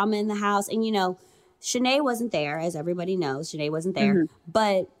about drama in the house, and Shanae wasn't there, as everybody knows. Shanae wasn't there,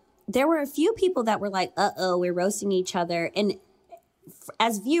 but there were a few people that were like, "Uh-oh, we're roasting each other," and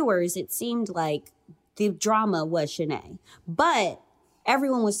as viewers, it seemed like the drama was Shanae, but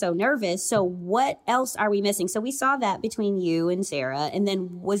everyone was so nervous. So what else are we missing? So we saw that between you and Sarah. And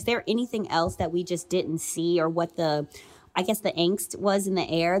then was there anything else that we just didn't see, or what the angst was in the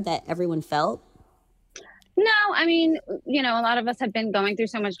air that everyone felt? No, I mean, a lot of us had been going through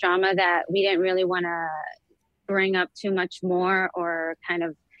so much drama that we didn't really want to bring up too much more or kind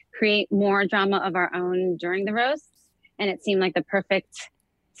of create more drama of our own during the roasts. And it seemed like the perfect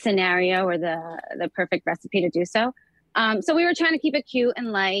scenario or the perfect recipe to do so. So we were trying to keep it cute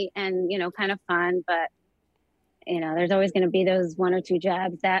and light and, kind of fun, but there's always going to be those one or two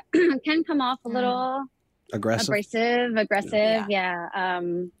jabs that can come off a little Aggressive. aggressive. Yeah.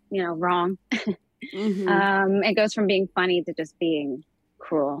 Wrong. It goes from being funny to just being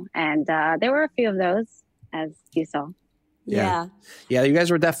cruel. And there were a few of those, as you saw. Yeah. Yeah, you guys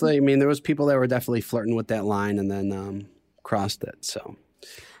were definitely. I mean, there was people that were definitely flirting with that line and then crossed it. So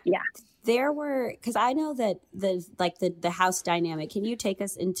Yeah. There were, because I know that the house dynamic. Can you take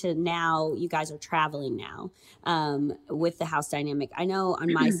us into now? You guys are traveling now with the house dynamic. I know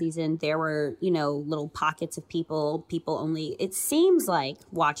on my season there were little pockets of people only. It seems like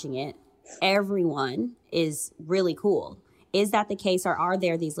watching it, everyone is really cool. Is that the case, or are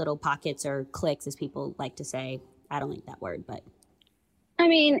there these little pockets or cliques, as people like to say? I don't like that word, but I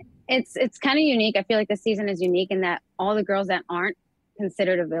mean, it's kind of unique. I feel like the season is unique in that all the girls that aren't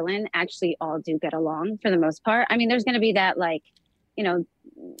considered a villain actually all do get along for the most part. I mean, there's going to be that, like,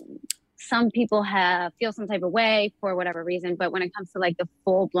 some people feel some type of way for whatever reason, but when it comes to like the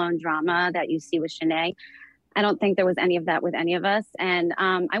full blown drama that you see with Shanae, I don't think there was any of that with any of us. And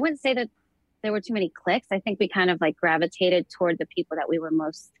I wouldn't say that there were too many cliques. I think we kind of like gravitated toward the people that we were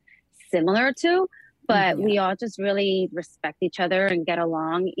most similar to, but we all just really respect each other and get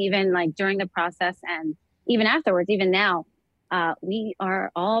along, even like during the process and even afterwards. Even now, we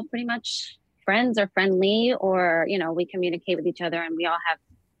are all pretty much friends or friendly, or we communicate with each other, and we all have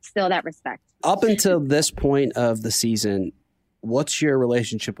still that respect. up until this point of the season, what's your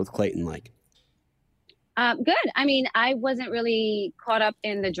relationship with Clayton like? Good. I mean, I wasn't really caught up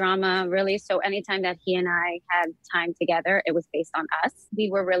in the drama, really. So anytime that he and I had time together, it was based on us. We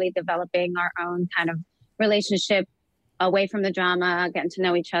were really developing our own kind of relationship away from the drama, getting to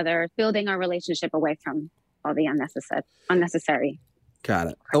know each other, building our relationship away from all the unnecessary. Got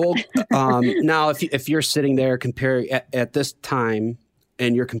it. Well, now if you're sitting there comparing at this time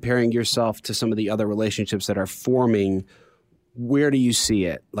and you're comparing yourself to some of the other relationships that are forming, where do you see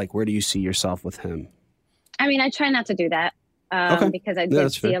it? Like, where do you see yourself with him? I mean, I try not to do that because I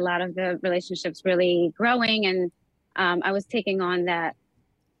did see a lot of the relationships really growing, and I was taking on that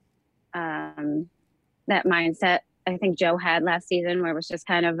mindset I think Joe had last season, where it was just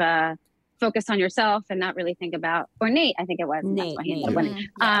kind of focus on yourself and not really think about, or Nate, I think it was. Nate.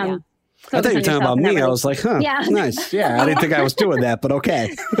 I thought you were talking about me. I was like, huh, nice. Yeah, I didn't think I was doing that, but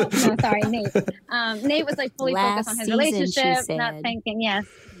okay. No, sorry, Nate. Nate was like fully focused on his relationship, not thinking, yes,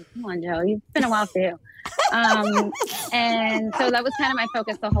 come on, Joe, you've been a while for you. And so that was kind of my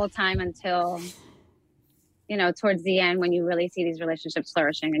focus the whole time until, towards the end, when you really see these relationships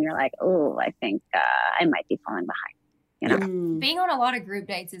flourishing and you're like, oh, I think I might be falling behind. Being on a lot of group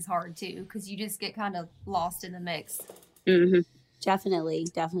dates is hard too, because you just get kind of lost in the mix. Mm-hmm. Definitely.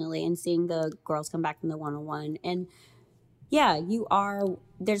 And seeing the girls come back from the one-on-one, and yeah, you are.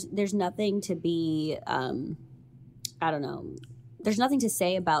 There's nothing to be. I don't know. there's nothing to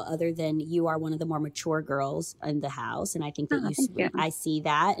say about other than you are one of the more mature girls in the house. And I think that thank you. I see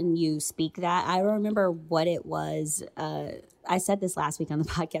that and you speak that. I remember what it was. I said this last week on the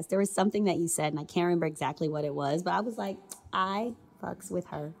podcast. There was something that you said, and I can't remember exactly what it was, but I was like, I fucks with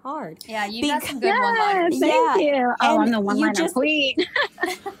her hard. Yeah, you got some good one-liners. Thank you. Oh, And I'm the one-liner queen.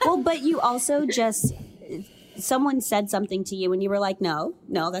 Well, but you also just, someone said something to you and you were like, no,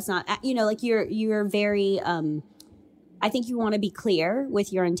 that's not, like you're very, I think you want to be clear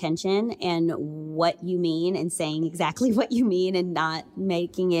with your intention and what you mean and saying exactly what you mean and not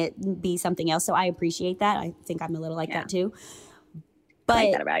making it be something else. So I appreciate that. I think I'm a little like that too. But I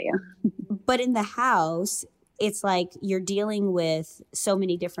like that about you. But in the house, it's like you're dealing with so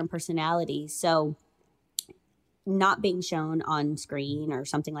many different personalities. So not being shown on screen or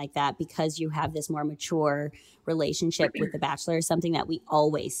something like that because you have this more mature relationship with the Bachelor is something that we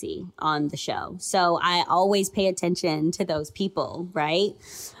always see on the show. So I always pay attention to those people, right?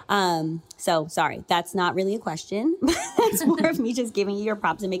 So sorry, that's not really a question. It's more of me just giving you your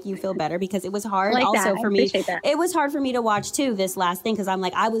props and making you feel better because it was hard Like also that. for I me. appreciate that. It was hard for me to watch too, this last thing, because I'm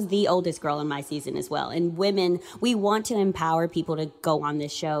like, I was the oldest girl in my season as well. And women, we want to empower people to go on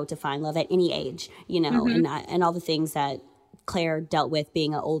this show to find love at any age, and all the things that Claire dealt with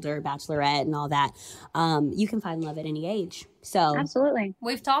being an older bachelorette and all that. You can find love at any age. So Absolutely.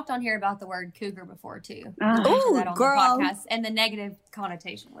 We've talked on here about the word cougar before too. Oh. We mentioned that on girl. the podcast and the negative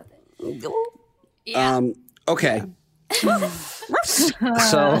connotation with it. Okay. So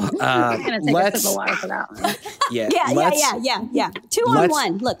I'm gonna take a let's sip of water for that one. yeah. 2-on-1.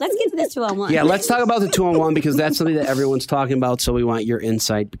 let's- Look, let's get to this 2-on-1. yeah, let's talk about the 2-on-1 because that's something that everyone's talking about. So we want your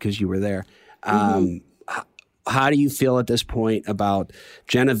insight because you were there. How do you feel at this point about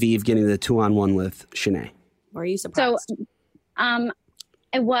Genevieve getting the 2-on-1 with Shanae? Were you surprised? So,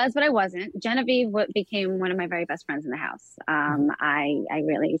 it was, but I wasn't. Genevieve became one of my very best friends in the house. I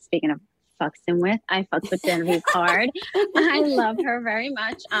really, speaking of fucks him with, I fucked with Genevieve hard. I love her very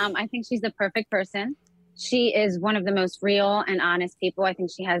much. I think she's the perfect person. She is one of the most real and honest people. I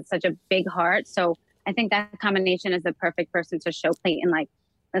think she has such a big heart. So I think that combination is the perfect person to show Clayton, like,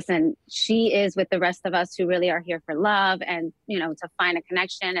 listen, she is with the rest of us who really are here for love and, to find a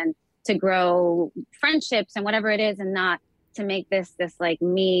connection and to grow friendships and whatever it is, and not to make this like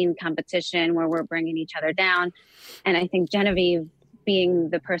mean competition where we're bringing each other down. And I think Genevieve, being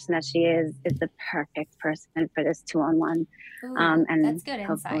the person that she is the perfect person for this 2-on-1. Ooh, And that's good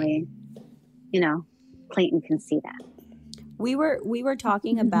hopefully, Clayton can see that. We were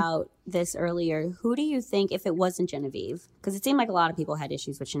talking about this earlier. Who do you think, if it wasn't Genevieve, because it seemed like a lot of people had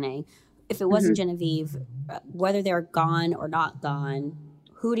issues with Shanae, if it wasn't Genevieve, whether they're gone or not gone,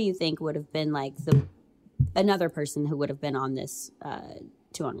 who do you think would have been like another person who would have been on this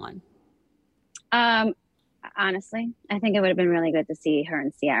 2-on-1? Honestly, I think it would have been really good to see her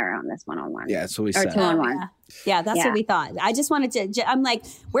and Ciara on this 1-on-1. Yeah, that's what we Or said. 2-on-1. Yeah, that's Yeah. what we thought. I just wanted to, I'm like,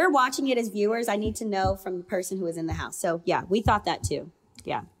 we're watching it as viewers. I need to know from the person who was in the house. So yeah, we thought that too.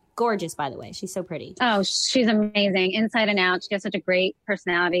 Yeah. Gorgeous, by the way. She's so pretty. Oh, she's amazing. Inside and out. She has such a great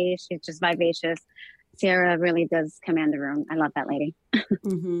personality. She's just vivacious. Ciara really does command the room. I love that lady.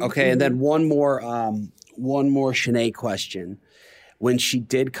 Okay, and then one more Shanae question. When she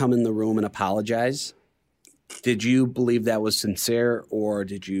did come in the room and apologize, did you believe that was sincere or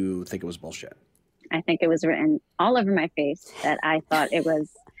did you think it was bullshit? I think it was written all over my face that I thought it was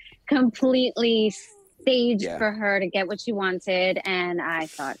completely staged for her to get what she wanted, and I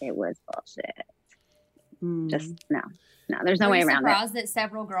thought it was bullshit. Just no, there's no Were way you around it. surprised that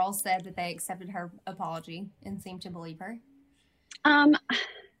several girls said that they accepted her apology and seemed to believe her?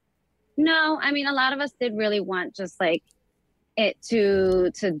 No, I mean, a lot of us did really want just like it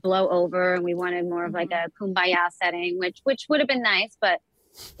to blow over, and we wanted more of like a kumbaya setting, which would have been nice, but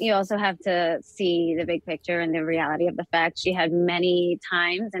you also have to see the big picture and the reality of the fact she had many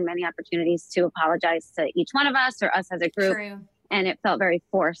times and many opportunities to apologize to each one of us or us as a group. True. And it felt very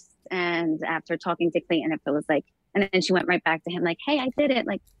forced. And after talking to Clayton, it was like, and then she went right back to him like, hey, I did it.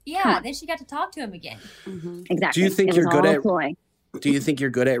 Like, Yeah, then she got to talk to him again. exactly. Do you think It you're was good all at a ploy. Do you think you're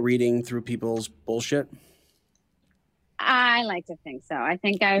good at reading through people's bullshit? I like to think so. I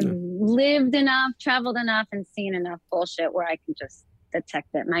think I've lived enough, traveled enough, and seen enough bullshit where I can just detect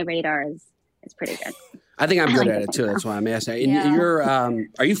it. My radar is pretty good. I think I'm good like at to it think too. so. That's why I'm asking. And Yeah. you're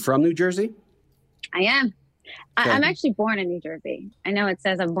are you from New Jersey? I am. Okay. I'm actually born in New Jersey. I know it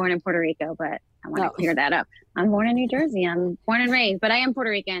says I'm born in Puerto Rico, but I want to clear that up. I'm born in New Jersey. I'm born and raised, but I am Puerto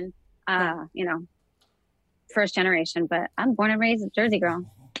Rican. First generation, but I'm born and raised a Jersey girl.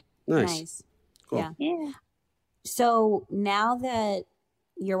 Nice. Cool. Yeah. Yeah. So now that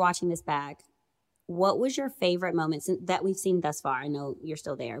you're watching this back, what was your favorite moment that we've seen thus far? I know you're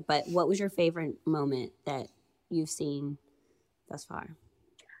still there, but what was your favorite moment that you've seen thus far?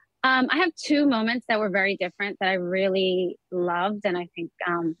 I have two moments that were very different that I really loved, and I think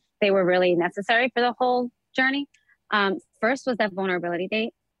they were really necessary for the whole journey. First was that vulnerability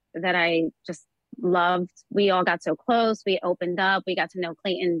date that I just loved. We all got so close. We opened up. We got to know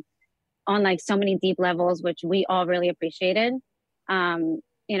Clayton on like so many deep levels, which we all really appreciated.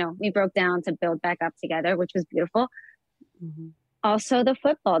 We broke down to build back up together, which was beautiful. Mm-hmm. Also, the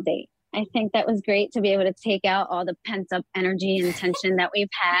football date. I think that was great to be able to take out all the pent up energy and tension that we've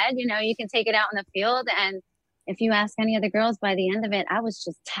had. You can take it out in the field. And if you ask any of the girls, by the end of it, I was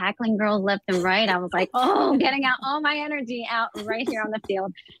just tackling girls left and right. I was like, getting out all my energy out right here on the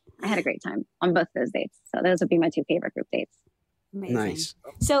field. I had a great time on both those dates. So those would be my two favorite group dates. Amazing. Nice.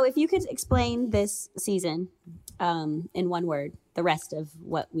 So if you could explain this season in one word, the rest of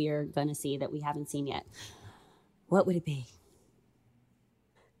what we are going to see that we haven't seen yet, what would it be?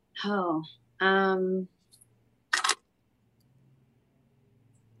 I don't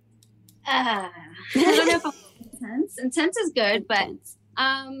know if I'm intense. Intense is good, but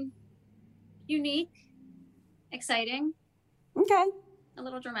unique, exciting. Okay. A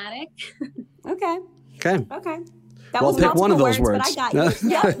little dramatic. Okay. That Well, was pick one of those words. words. But I got you.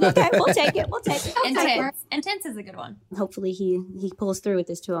 Yeah. Okay. We'll take it. Intense is a good one. Hopefully he pulls through with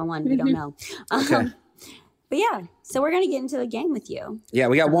this 201. We don't know. Okay. But yeah, so we're going to get into the game with you. Yeah,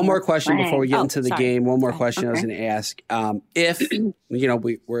 we got one more question before we get into the game. One more question I was going to ask. If,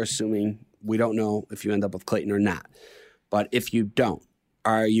 we're assuming, we don't know if you end up with Clayton or not. But if you don't,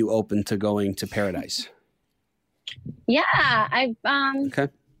 are you open to going to paradise? Yeah, okay.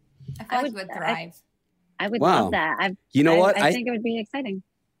 I would thrive. I would love that. You know what? I think it would be exciting.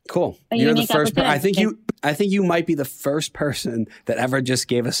 Cool. You're the first. I think you might be the first person that ever just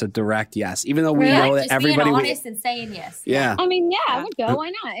gave us a direct yes, even though we know that everybody. Being honest and saying yes. Yeah. I mean, I would go.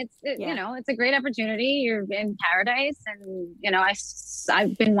 Why not? It's a great opportunity. You're in paradise, and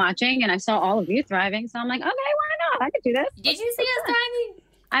I've been watching, and I saw all of you thriving. So I'm like, okay, why not? I could do this. Did you see us thriving?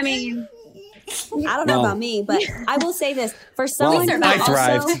 I mean. I don't know about me, but I will say this for someone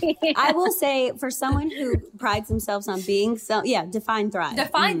I will say for someone who prides themselves on being define thrive.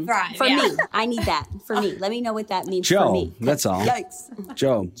 Define thrive. For me, I need that. For me, let me know what that means for me. That's all. Yikes.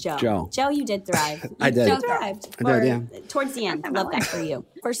 Joe, you did thrive. I did. Joe thrived. I did, yeah. Towards the end. Love that for you.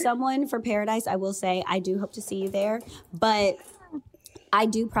 For someone for paradise, I will say I do hope to see you there, but I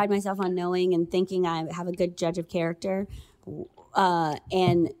do pride myself on knowing and thinking I have a good judge of character,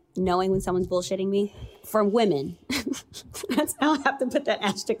 and knowing when someone's bullshitting me. For women, that's how I have to put that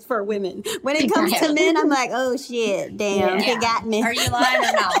asterisk for women. When it comes to men, I'm like, oh shit, damn, they got me. Are you lying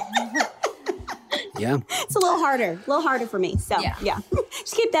or not? Yeah, it's a little harder for me. So yeah.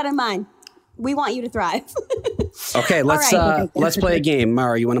 Just keep that in mind. We want you to thrive. Okay, let's play a game.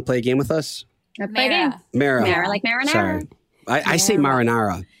 Mara, you want to play a game with us? Let's play a game. Mara, like marinara. Sorry, I say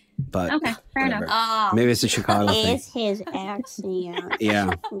marinara. But okay, fair enough. Maybe it's a Chicago thing. It's his accent.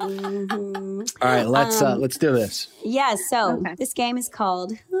 Yeah. Mm-hmm. All right, let's do this. Yeah. So this game is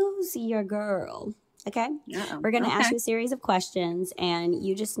called "Who's Your Girl?" Okay. We're going to ask you a series of questions, and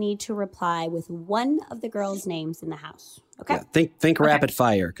you just need to reply with one of the girls' names in the house. Okay. Yeah, think rapid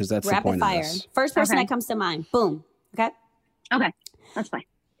fire because that's the point of this. First person that comes to mind. Boom. Okay. Okay, that's fine.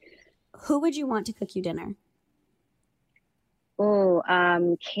 Who would you want to cook you dinner? Oh,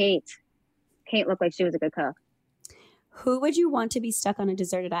 Kate. Kate looked like she was a good cook. Who would you want to be stuck on a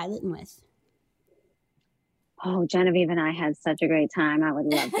deserted island with? Oh, Genevieve and I had such a great time. I would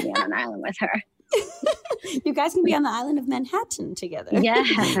love to be on an island with her. You guys can be on the island of Manhattan together. Yes.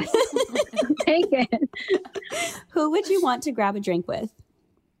 Take it. Who would you want to grab a drink with?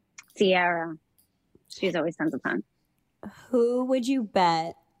 Sierra. She's always tons of fun. Who would you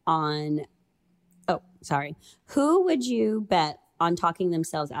bet on... Who would you bet on talking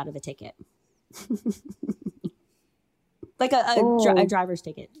themselves out of a ticket? Like a driver's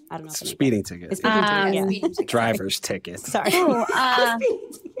ticket. I don't know. Speeding ticket. Speeding ticket. Driver's ticket. Sorry.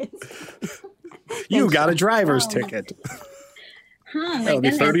 You got a driver's ticket. That'll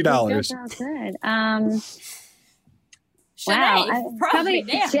be $30. Good. Shanae, probably.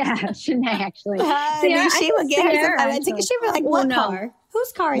 Yeah, Shanae actually. She would get her a ticket. She'd be like, "What car?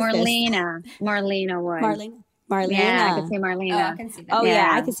 Whose car is Marlena. this?" Marlena would. Marlena. Yeah, I can see Marlena. Oh, I can see that. Oh yeah,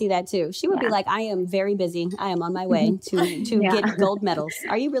 I can see that too. She would be like, "I am very busy. I am on my way to get gold medals.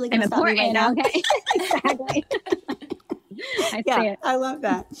 Are you really going to stop me right now?" Okay, exactly. I see it. I love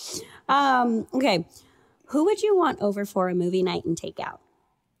that. Okay, who would you want over for a movie night and takeout?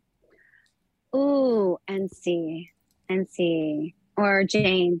 Ooh, NC. or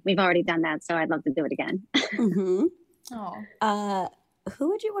Jane. We've already done that, so I'd love to do it again. Mm-hmm. Oh, Who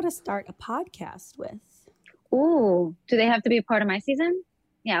would you want to start a podcast with? Ooh, do they have to be a part of my season?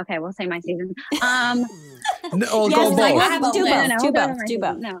 Yeah, okay, we'll say my season. No, Yes, go like, both. I have a do list. both. No, Do we'll go both. with my Do season.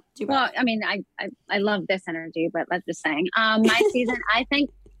 both. No. Do both. Well, I mean, I love this energy, but let's just saying. My season, I think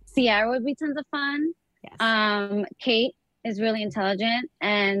Sierra would be tons of fun. Yes. Kate is really intelligent,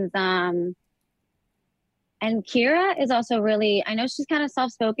 and Kira is also really. I know she's kind of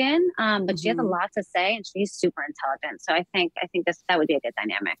soft-spoken, but she has a lot to say, and she's super intelligent. So I think that would be a good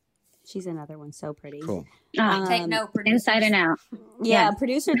dynamic. She's another one. So pretty. Cool. take note, producers. Inside and out. Yeah,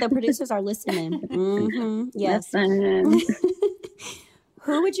 Yeah. the producers are listening. Mm-hmm. Yes. Listen.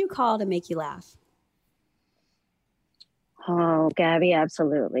 Who would you call to make you laugh? Oh, Gabby,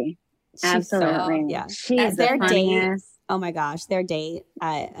 absolutely. She's so- Absolutely. yeah. She That's is the their date. funniest. Oh my gosh, their date.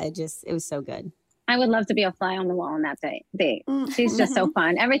 It was so good. I would love to be a fly on the wall on that date. She's just so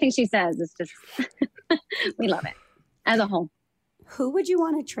fun. Everything she says is just, we love it as a whole. Who would you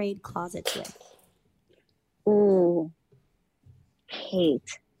want to trade closets with? Ooh,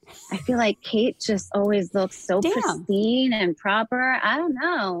 Kate. I feel like Kate just always looks so Damn. pristine and proper. I don't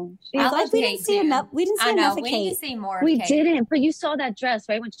know. I Like, love we Kate didn't see too. enough. We didn't see I know. enough of We need Kate. to see more. Of We Kate. didn't, but you saw that dress,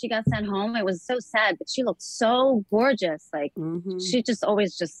 right? When she got sent home, it was so sad, but she looked so gorgeous. Like Mhm. she just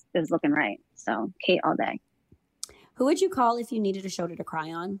always just is looking right. So Kate all day. Who would you call if you needed a shoulder to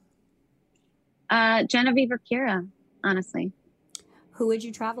cry on? Genevieve or Kira, honestly. Who would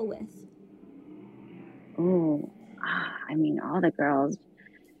you travel with? Ooh, I mean, all the girls.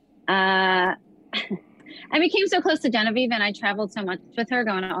 I became so close to Genevieve, and I traveled so much with her,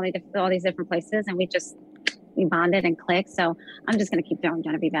 going to all these different places, and we bonded and clicked. So I'm just gonna keep throwing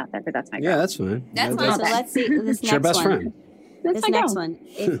Genevieve out there because that's my girl. Yeah, that's fine. That's Yeah, fine. So let's see this It's your next best one. friend. That's This my next girl. one.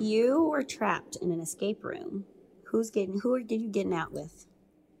 If you were trapped in an escape room, who are you getting out with?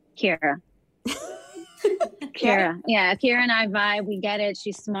 Kira. Kira. Yeah, Kira and I vibe. We get it.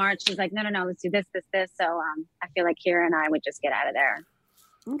 She's smart. She's like, no, let's do this. So I feel like Kira and I would just get out of there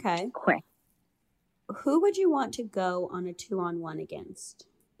Okay. quick. Who would you want to go on a 2-on-1 against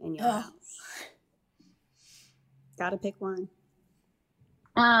in your Ugh. house? Gotta pick one.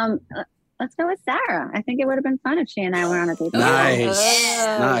 Let's go with Sarah. I think it would have been fun if she and I were on a date. Nice.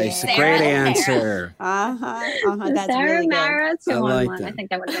 Yeah. Nice. Sarah Great and answer. That's Sarah really good. Mara, I like 2-on-1. that. I think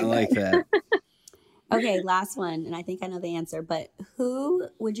that would have I been like great. that. Okay, last one, and I think I know the answer, but who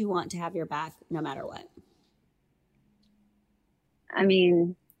would you want to have your back no matter what? I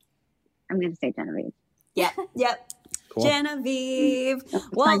mean, I'm going to say Genevieve. Yep. Cool. Genevieve. my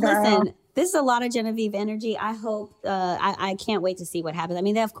Well, girl. listen, this is a lot of Genevieve energy. I hope, I can't wait to see what happens. I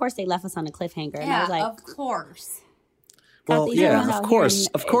mean, of course, they left us on a cliffhanger, and I Yeah, was like, of course. Well, these girls yeah, out of here course.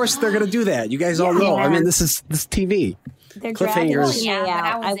 and- Of course they're going to do that. You guys all know. I mean, this is TV. they're dragging cliffhangers. Janae Yeah, but I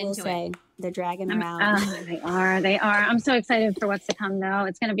out. was I will into say. They're dragging her out. They are. I'm so excited for what's to come, though.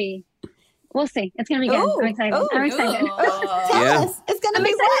 It's going to be, we'll see. It's going to be good. Ooh, I'm excited. ooh. I'm excited. Tell Yeah. us. It's going to I'm be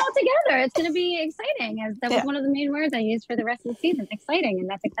excited what? all together. It's going to be exciting. That was Yeah. one of the main words I used for the rest of the season. Exciting. And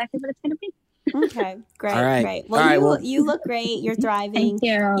that's exactly what it's going to be. Okay, great, All right. great. All right, well- You look great. You're thriving. Thank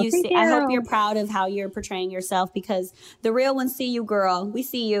you. Thank I hope you. you're proud of how you're portraying yourself because the real ones see you, girl. We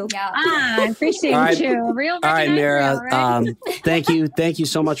see you. Yeah. I appreciate All right. you. Real All right, recognize Mara. real, right? Thank you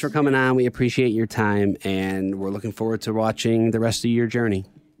so much for coming on. We appreciate your time, and we're looking forward to watching the rest of your journey.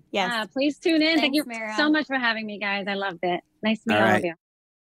 Yes. Please tune in. Thank Thanks, you Mara. so much for having me, guys. I loved it. Nice to meet All all right. of you.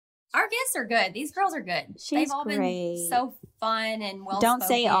 Our guests are good. These girls are good. She's They've all great. been so fun and well. Don't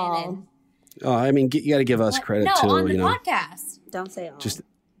say all. Oh, I mean, you got to give us credit no, too. on the You know, podcast. Don't say all. just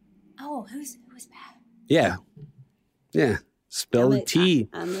Oh, who's bad? yeah. Spill the tea.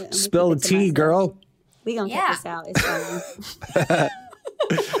 I'm Spill the keep it to tea, myself. girl. We gonna Yeah. cut this out. It's fine.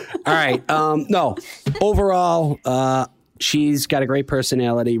 All right. No. Overall, she's got a great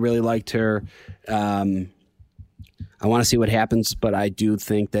personality. Really liked her. I want to see what happens, but I do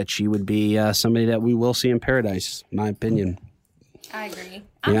think that she would be somebody that we will see in paradise. My opinion. I agree.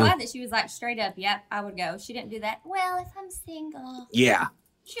 I'm Yeah. glad that she was like straight up. Yep, I would go. She didn't do that. Well, if I'm single, Yeah.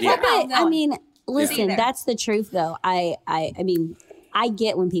 she's Yeah. like, no, I'm But, I going. mean, listen, there. that's the truth, though. I mean, I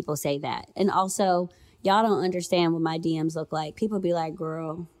get when people say that, and also, y'all don't understand what my DMs look like. People be like,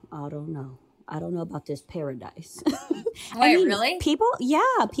 "Girl, I don't know about this paradise." Wait, really? People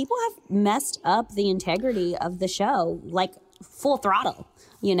have messed up the integrity of the show, like full throttle,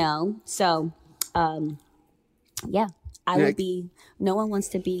 you know. So, yeah, I Yeah. would be. No one wants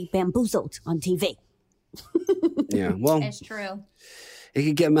to be bamboozled on TV. Yeah. Well, It's true. it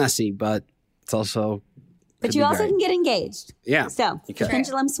could get messy, but it's also, But you also can get engaged. Yeah. So the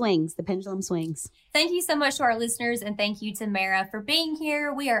pendulum swings. The pendulum swings. Thank you so much to our listeners, and thank you to Mara for being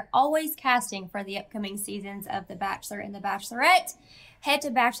here. We are always casting for the upcoming seasons of The Bachelor and The Bachelorette. Head to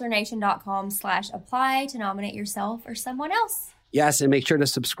bachelornation.com/apply to nominate yourself or someone else. Yes, and make sure to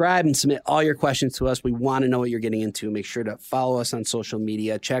subscribe and submit all your questions to us. We want to know what you're getting into. Make sure to follow us on social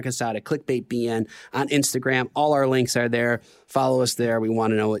media. Check us out at ClickbaitBN on Instagram. All our links are there. Follow us there. We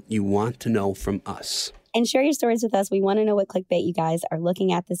want to know what you want to know from us. And share your stories with us. We want to know what clickbait you guys are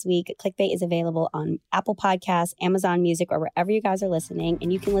looking at this week. Clickbait is available on Apple Podcasts, Amazon Music, or wherever you guys are listening.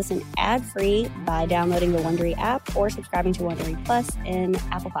 And you can listen ad-free by downloading the Wondery app or subscribing to Wondery Plus in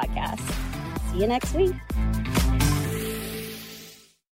Apple Podcasts. See you next week.